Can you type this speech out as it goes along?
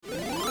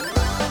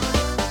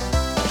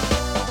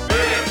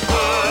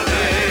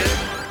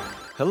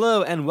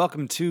Hello and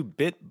welcome to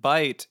Bit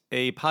Bite,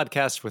 a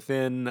podcast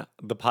within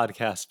the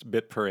podcast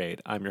Bit Parade.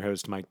 I'm your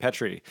host, Mike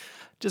Petrie.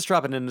 Just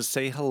dropping in to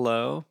say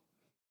hello.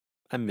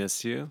 I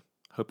miss you.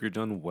 Hope you're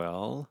doing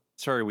well.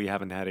 Sorry we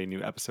haven't had a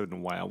new episode in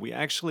a while. We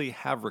actually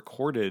have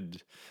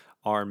recorded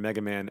our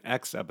Mega Man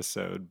X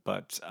episode,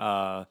 but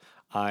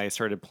I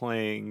started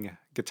playing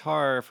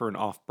guitar for an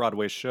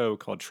off-Broadway show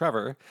called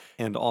Trevor,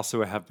 and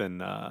also have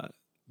been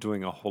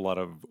doing a whole lot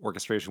of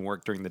orchestration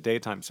work during the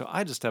daytime. So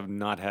I just have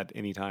not had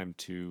any time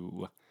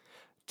to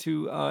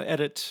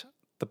edit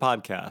the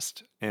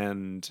podcast,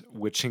 and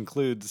which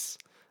includes,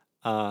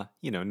 not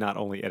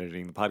only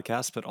editing the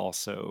podcast, but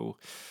also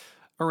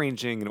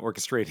arranging and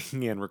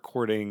orchestrating and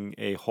recording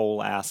a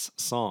whole ass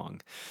song.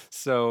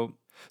 So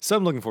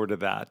I'm looking forward to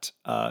that.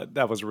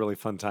 That was a really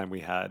fun time we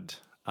had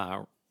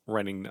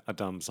writing a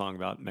dumb song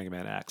about Mega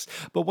Man X.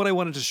 But what I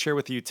wanted to share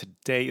with you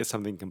today is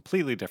something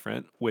completely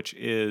different, which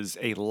is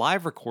a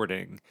live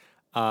recording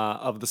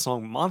of the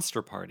song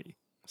Monster Party.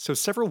 So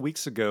several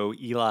weeks ago,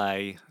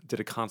 Eli did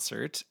a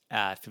concert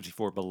at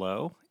 54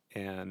 Below,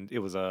 and it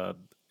was a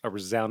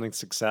resounding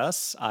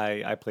success.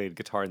 I played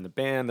guitar in the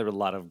band. There were a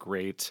lot of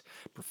great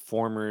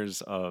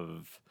performers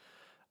of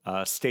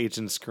stage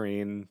and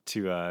screen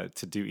to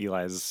do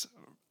Eli's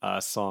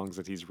songs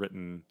that he's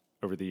written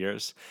over the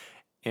years.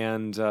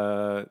 And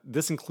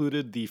this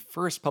included the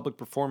first public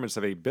performance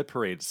of a Bit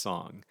Parade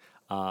song,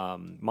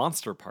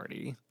 Monster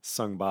Party,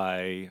 sung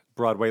by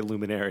Broadway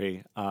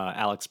luminary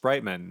Alex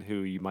Brightman,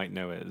 who you might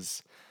know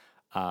as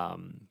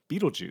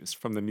Beetlejuice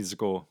from the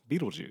musical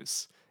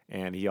Beetlejuice.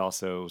 And he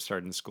also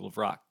starred in School of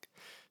Rock.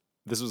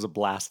 This was a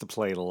blast to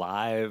play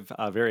live,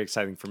 very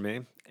exciting for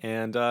me,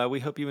 and we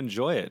hope you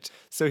enjoy it.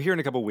 So here in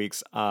a couple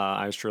weeks,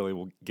 I surely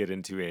will get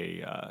into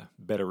a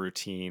better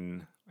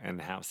routine and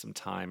have some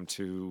time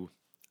to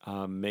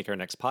make our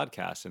next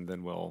podcast, and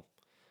then we'll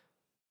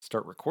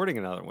start recording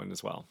another one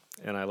as well.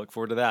 And I look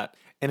forward to that.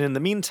 And in the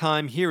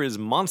meantime, here is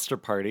Monster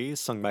Party,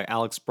 sung by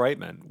Alex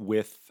Brightman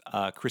with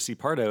Chrissy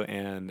Pardo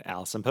and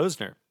Allison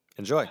Posner.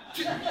 Enjoy.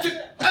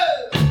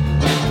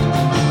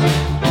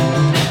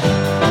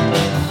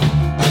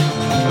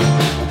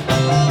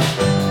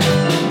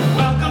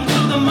 Welcome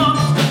to the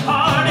Monster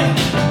Party.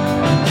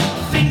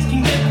 Things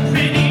can get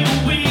pretty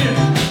weird.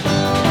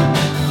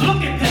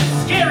 Look at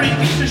this scary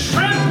piece of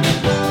shrimp.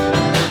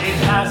 It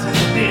hasn't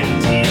been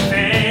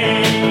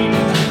defanged.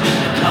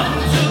 Come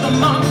to the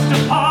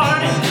Monster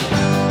Party.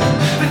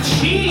 The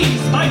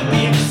cheese might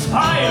be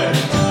expired.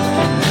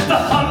 The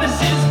hummus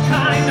is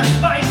kind of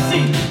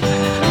spicy.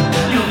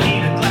 You'll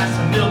need a glass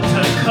of milk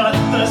to cut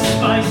the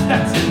spice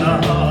that's in the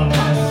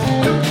hummus.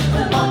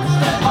 The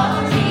Monster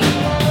Party.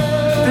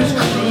 There's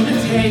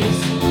cruditates,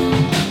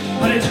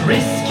 but it's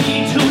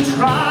risky to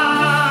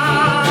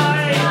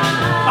try.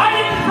 I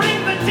didn't bring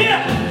the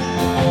dip,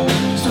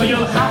 so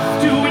you'll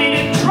have to eat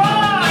it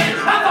dry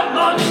at the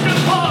Monster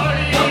Party.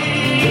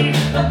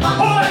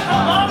 Oh, at the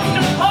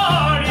Monster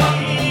Party.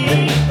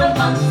 The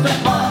Monster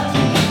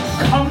Party.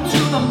 Come to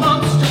the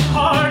Monster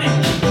Party.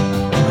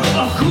 A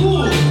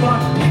ghoul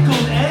brought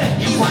pickled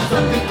eggs. You want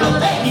some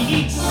pickled eggs? He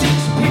eats 6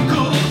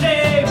 pickled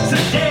eggs a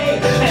day,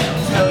 and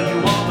I'll tell you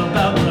all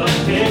about the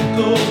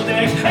pickled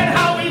eggs and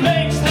how he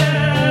makes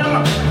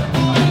them.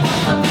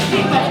 He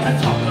loves to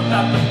talk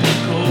about the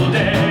pickled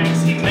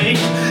eggs he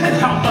makes and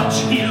how much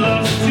he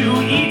loves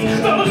to eat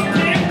those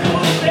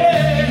pickled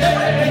eggs.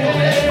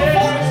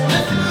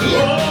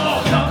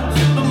 Oh, come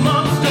to the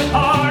Monster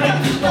Party.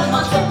 The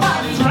Monster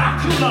Party.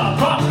 Dracula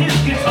brought his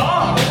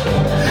guitar.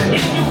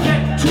 If you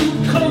get too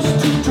close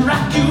to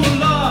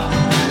Dracula,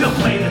 he'll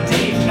play the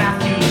Dave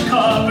Matthews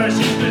covers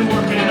he's been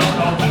working on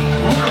all week.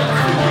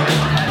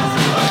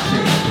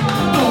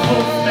 The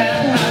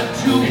Wolfman had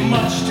too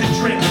much to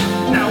drink.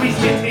 Now he's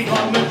hitting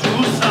on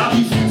Medusa.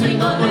 He's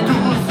sitting on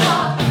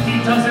Medusa. He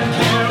doesn't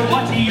care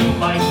what you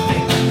might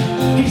think.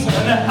 He's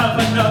gonna have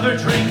another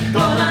drink.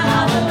 Gonna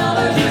have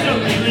another He's a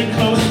drink. really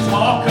close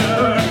talker.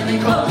 Really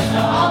close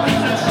to all.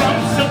 He's a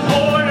Trump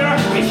supporter.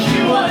 He's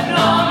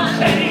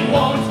QAnon, and he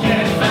won't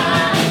get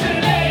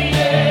vaccinated.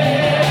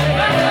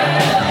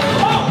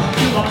 Oh,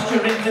 you lost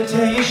your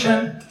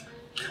invitation.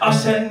 I'll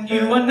send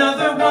you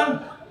another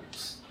one.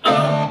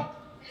 Oh,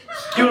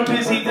 you're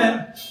busy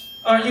then.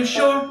 Are you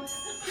sure?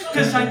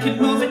 'Cause I could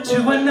move it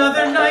to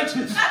another night.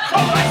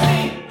 Oh, I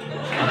see.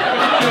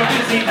 You're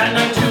busy that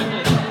night too.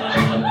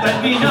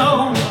 Let me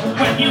know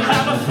when you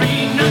have a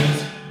free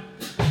night.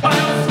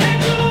 I'll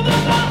schedule the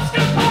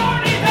Monster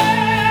Party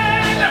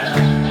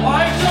then.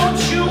 Why don't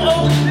you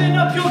open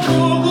up your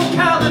Google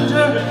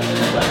Calendar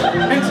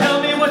and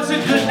tell me what's a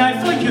good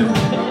night for you?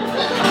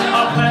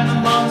 I'll plan the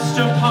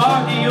Monster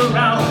Party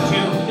around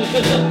you.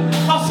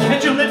 I'll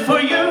schedule it for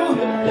you.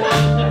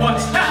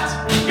 What's that?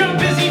 You're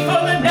busy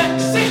for the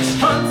next 6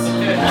 months.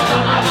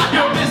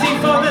 You're busy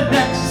for the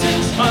next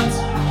 6 months.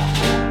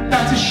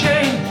 That's a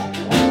shame,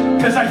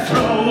 'cause I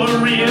throw a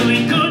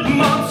really good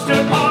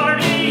Monster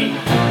Party.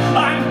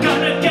 I'm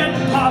gonna get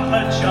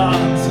Papa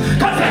John's,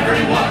 'cause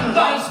everyone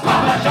loves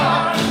Papa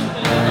John's.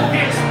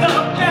 It's the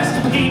best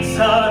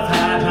pizza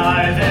that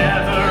I've ever